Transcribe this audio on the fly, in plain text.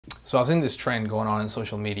So I've seen this trend going on in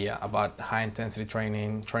social media about high intensity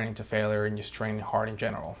training, training to failure, and just training hard in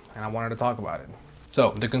general. And I wanted to talk about it.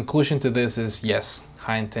 So the conclusion to this is yes,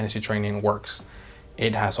 high intensity training works.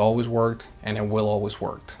 It has always worked and it will always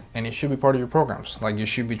work. And it should be part of your programs. Like you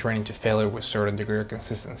should be training to failure with a certain degree of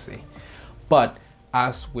consistency. But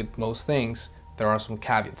as with most things, there are some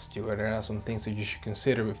caveats to it. There are some things that you should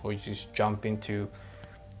consider before you just jump into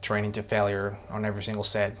training to failure on every single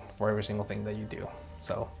set for every single thing that you do.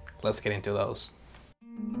 So let's get into those.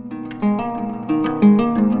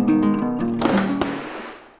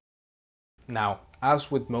 Now,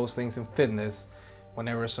 as with most things in fitness,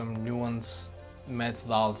 whenever some nuanced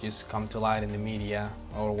methodologies come to light in the media,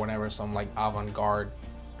 or whenever some like avant-garde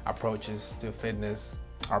approaches to fitness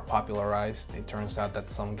are popularized, it turns out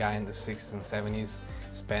that some guy in the 60s and 70s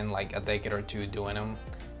spent like a decade or two doing them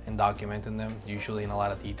and documenting them, usually in a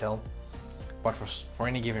lot of detail. But for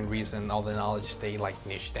any given reason, all the knowledge stay like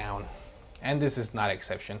niched down. And this is not an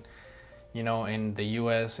exception. You know, in the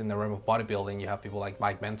US, in the realm of bodybuilding, you have people like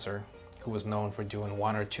Mentzer, who was known for doing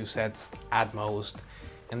 1 or 2 sets at most.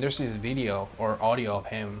 And there's this video or audio of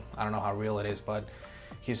him, I don't know how real it is, but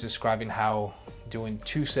he's describing how doing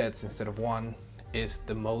 2 sets instead of 1 is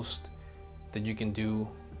the most that you can do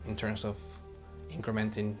in terms of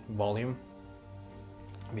incrementing volume,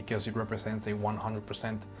 because it represents a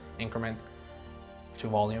 100% increment to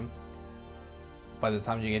volume. By the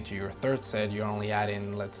time you get to your 3rd set, you're only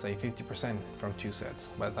adding, let's say, 50% from 2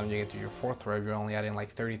 sets. By the time you get to your 4th rep, you're only adding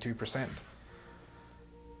like 33%.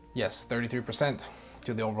 Yes, 33%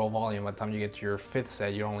 to the overall volume. By the time you get to your 5th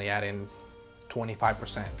set, you're only adding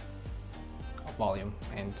 25% of volume,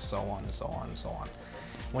 and so on and so on and so on.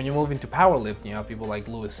 When you move into powerlifting, you have people like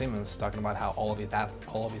Louis Simmons talking about how all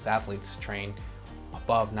of his athletes train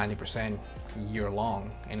above 90% year long,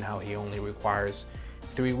 and how he only requires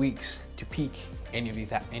 3 weeks to peak any of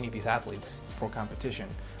these athletes for competition,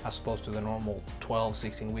 as opposed to the normal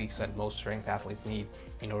 12-16 weeks that most strength athletes need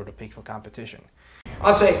in order to peak for competition.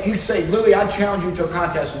 I'll say, you'd say, Louis, I'd challenge you to a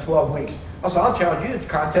contest in 12 weeks. I'll say, I'll challenge you to a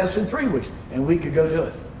contest in 3 weeks, and we could go do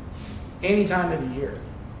it any time of the year.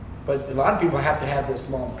 But a lot of people have to have this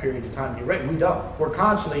long period of time to get ready. We don't. We're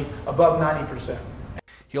constantly above 90%.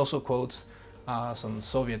 He also quotes some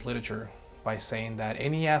Soviet literature by saying that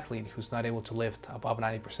any athlete who's not able to lift above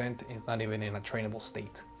 90% is not even in a trainable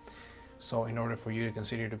state. So in order for you to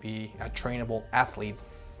consider to be a trainable athlete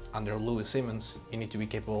under Louis Simmons, you need to be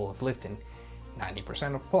capable of lifting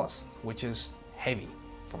 90% or plus, which is heavy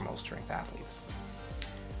for most strength athletes.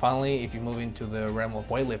 Finally, if you move into the realm of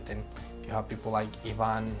weightlifting, you have people like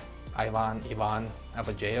Ivan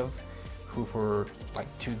Abajev, who for like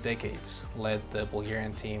 2 decades led the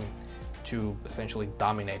Bulgarian team to essentially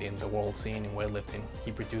dominating the world scene in weightlifting.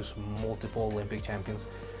 He produced multiple Olympic champions,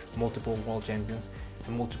 multiple world champions,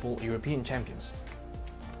 and multiple European champions.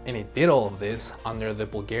 And he did all of this under the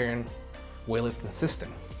Bulgarian weightlifting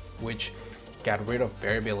system, which got rid of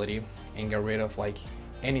variability and got rid of like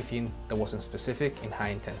anything that wasn't specific in high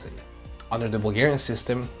intensity. Under the Bulgarian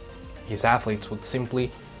system, his athletes would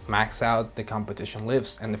simply max out the competition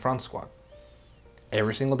lifts and the front squat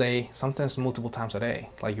every single day, sometimes multiple times a day.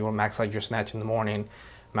 Like you will max out your snatch in the morning,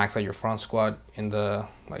 max out your front squat in the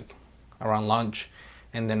around lunch,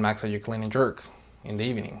 and then max out your clean and jerk in the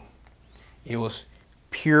evening. It was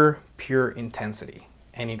pure intensity,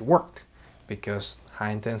 and it worked because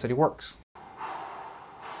high intensity works.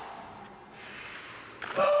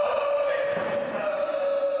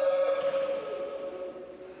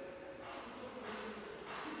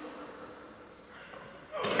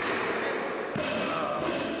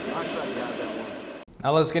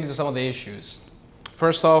 Now let's get into some of the issues.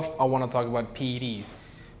 First off, I want to talk about PEDs,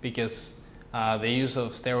 because the use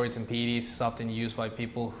of steroids and PEDs is often used by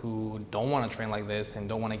people who don't want to train like this and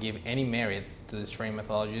don't want to give any merit to this training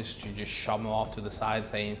methodologies, to just shove them off to the side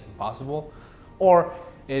saying it's impossible, or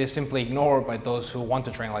it is simply ignored by those who want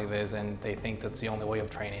to train like this and they think that's the only way of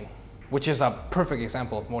training, which is a perfect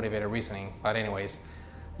example of motivated reasoning. But anyways,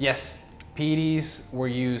 yes, PEDs were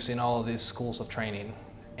used in all of these schools of training,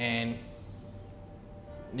 and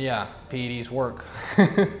yeah, PEDs work.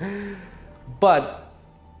 But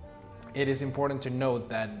it is important to note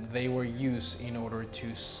that they were used in order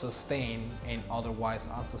to sustain an otherwise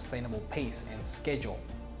unsustainable pace and schedule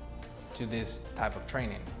to this type of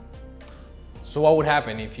training. So what would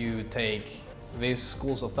happen if you take these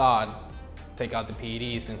schools of thought, take out the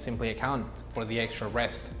PEDs, and simply account for the extra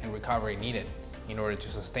rest and recovery needed in order to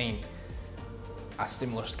sustain a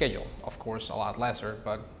similar schedule? Of course, a lot lesser,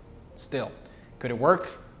 but still. Could it work?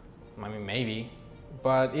 I mean, maybe,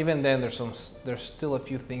 but even then there's still a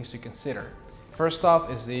few things to consider. First off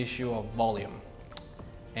is the issue of volume.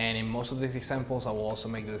 And in most of these examples, I will also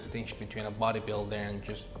make the distinction between a bodybuilder and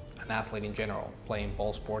just an athlete in general, playing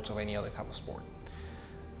ball sports or any other type of sport.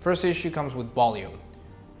 First issue comes with volume.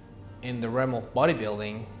 In the realm of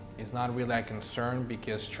bodybuilding, it's not really a concern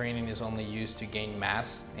because training is only used to gain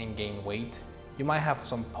mass and gain weight. You might have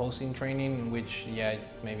some posing training in which, yeah,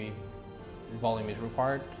 maybe volume is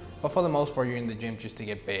required, but for the most part, you're in the gym just to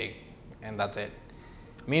get big, and that's it.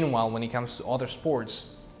 Meanwhile, when it comes to other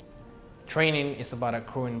sports, training is about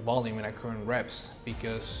accruing volume and accruing reps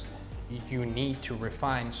because you need to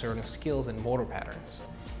refine certain skills and motor patterns.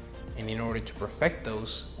 And in order to perfect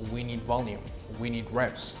those, we need volume, we need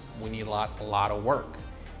reps, we need a lot of work.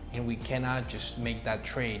 And we cannot just make that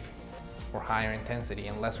trade for higher intensity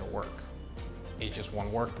and lesser work. It just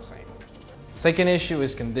won't work the same. Second issue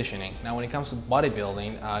is conditioning. Now, when it comes to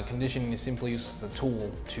bodybuilding, conditioning is simply used as a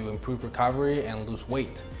tool to improve recovery and lose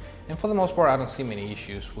weight. And for the most part, I don't see many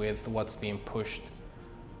issues with what's being pushed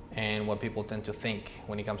and what people tend to think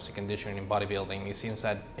when it comes to conditioning in bodybuilding. It seems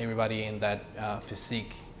that everybody in that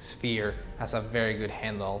physique sphere has a very good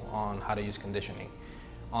handle on how to use conditioning.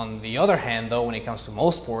 On the other hand, though, when it comes to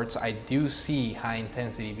most sports, I do see high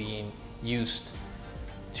intensity being used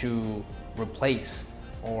to replace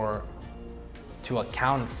or to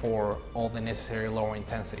account for all the necessary lower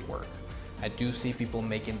intensity work. I do see people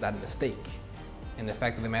making that mistake. And the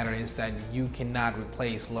fact of the matter is that you cannot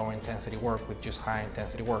replace lower intensity work with just higher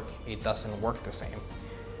intensity work. It doesn't work the same.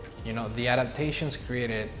 You know, the adaptations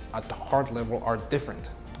created at the heart level are different.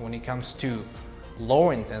 When it comes to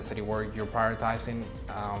lower intensity work, you're prioritizing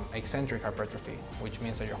eccentric hypertrophy, which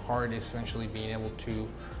means that your heart is essentially being able to,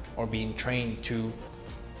 or being trained to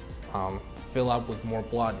fill up with more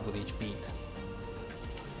blood with each beat.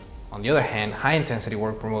 On the other hand, high intensity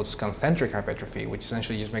work promotes concentric hypertrophy, which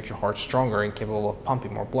essentially just makes your heart stronger and capable of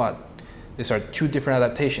pumping more blood. These are two different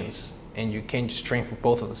adaptations, and you can't just train for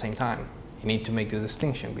both at the same time. You need to make the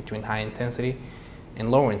distinction between high intensity and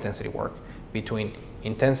lower intensity work, between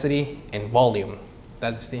intensity and volume.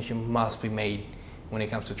 That distinction must be made when it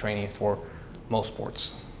comes to training for most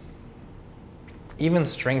sports. Even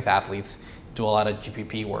strength athletes do a lot of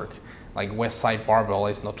GPP work. Like West Side Barbell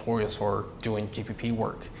is notorious for doing GPP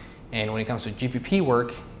work. And when it comes to GPP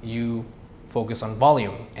work, you focus on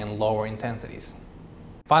volume and lower intensities.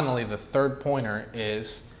 Finally, the third pointer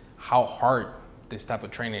is how hard this type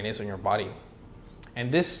of training is on your body. And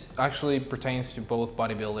this actually pertains to both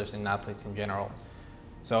bodybuilders and athletes in general.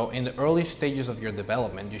 So in the early stages of your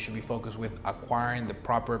development, you should be focused with acquiring the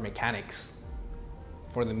proper mechanics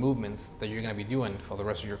for the movements that you're gonna be doing for the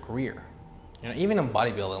rest of your career. You know, even in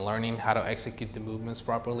bodybuilding, learning how to execute the movements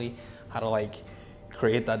properly, how to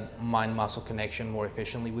create that mind-muscle connection more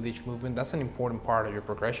efficiently with each movement, that's an important part of your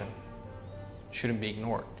progression. Shouldn't be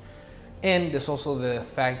ignored. And there's also the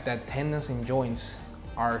fact that tendons and joints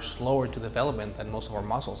are slower to development than most of our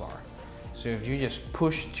muscles are. So if you just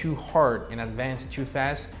push too hard and advance too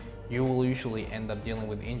fast, you will usually end up dealing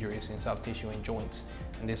with injuries in soft tissue and joints.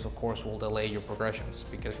 And this, of course, will delay your progressions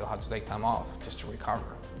because you'll have to take time off just to recover.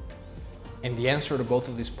 And the answer to both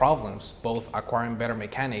of these problems, both acquiring better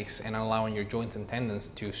mechanics and allowing your joints and tendons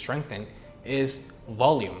to strengthen, is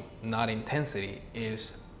volume, not intensity,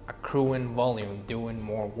 is accruing volume, doing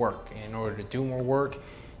more work. And in order to do more work,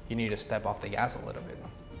 you need to step off the gas a little bit.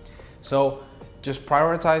 So just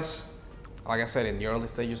prioritize, like I said, in the early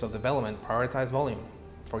stages of development, prioritize volume.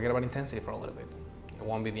 Forget about intensity for a little bit. It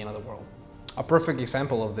won't be the end of the world. A perfect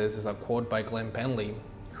example of this is a quote by Glenn Penley,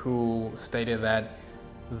 who stated that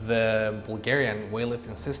the Bulgarian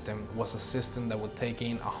weightlifting system was a system that would take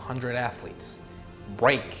in 100 athletes,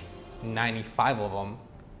 break 95 of them,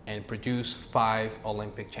 and produce 5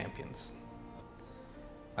 Olympic champions.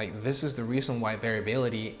 This is the reason why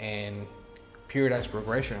variability and periodized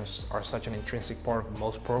progressions are such an intrinsic part of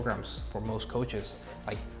most programs for most coaches.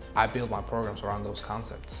 I build my programs around those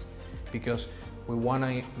concepts because we want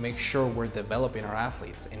to make sure we're developing our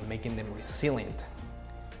athletes and making them resilient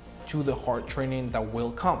to the hard training that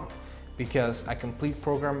will come, because a complete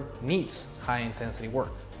program needs high intensity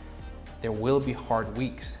work. There will be hard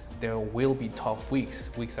weeks. There will be tough weeks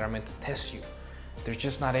that are meant to test you. They're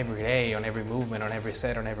just not every day, on every movement, on every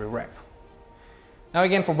set, on every rep. Now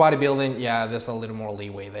again, for bodybuilding, yeah, there's a little more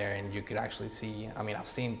leeway there, and you could actually see, I've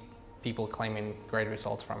seen people claiming great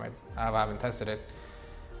results from it. I haven't tested it.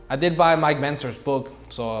 I did buy Mike Mentzer's book,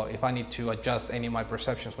 so if I need to adjust any of my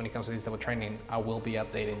perceptions when it comes to this type of training, I will be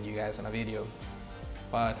updating you guys in a video,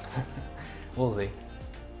 but we'll see.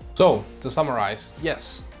 So to summarize,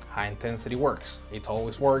 yes, high intensity works. It's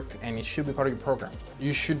always worked, and it should be part of your program.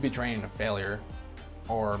 You should be training a failure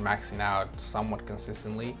or maxing out somewhat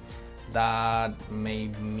consistently. That may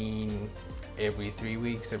mean every 3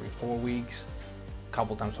 weeks, every 4 weeks, a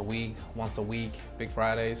couple times a week, once a week, big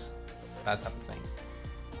Fridays, that type of thing.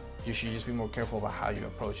 You should just be more careful about how you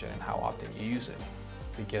approach it and how often you use it,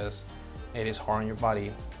 because it is hard on your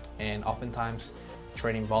body, and oftentimes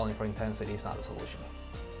training volume for intensity is not the solution.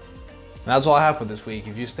 And that's all I have for this week.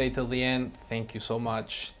 If you stayed till the end, thank you so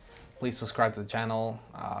much. Please subscribe to the channel.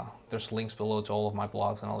 There's links below to all of my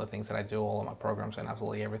blogs and all the things that I do, all of my programs and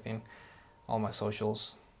absolutely everything, all my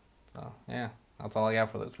socials. Yeah, that's all I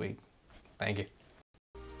got for this week. Thank you.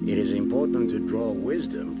 It is important to draw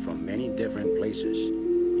wisdom from many different places.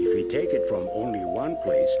 If we take it from only one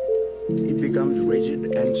place, it becomes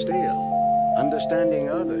rigid and stale. Understanding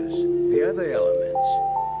others, the other elements,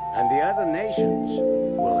 and the other nations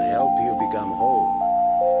will help you become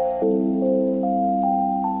whole.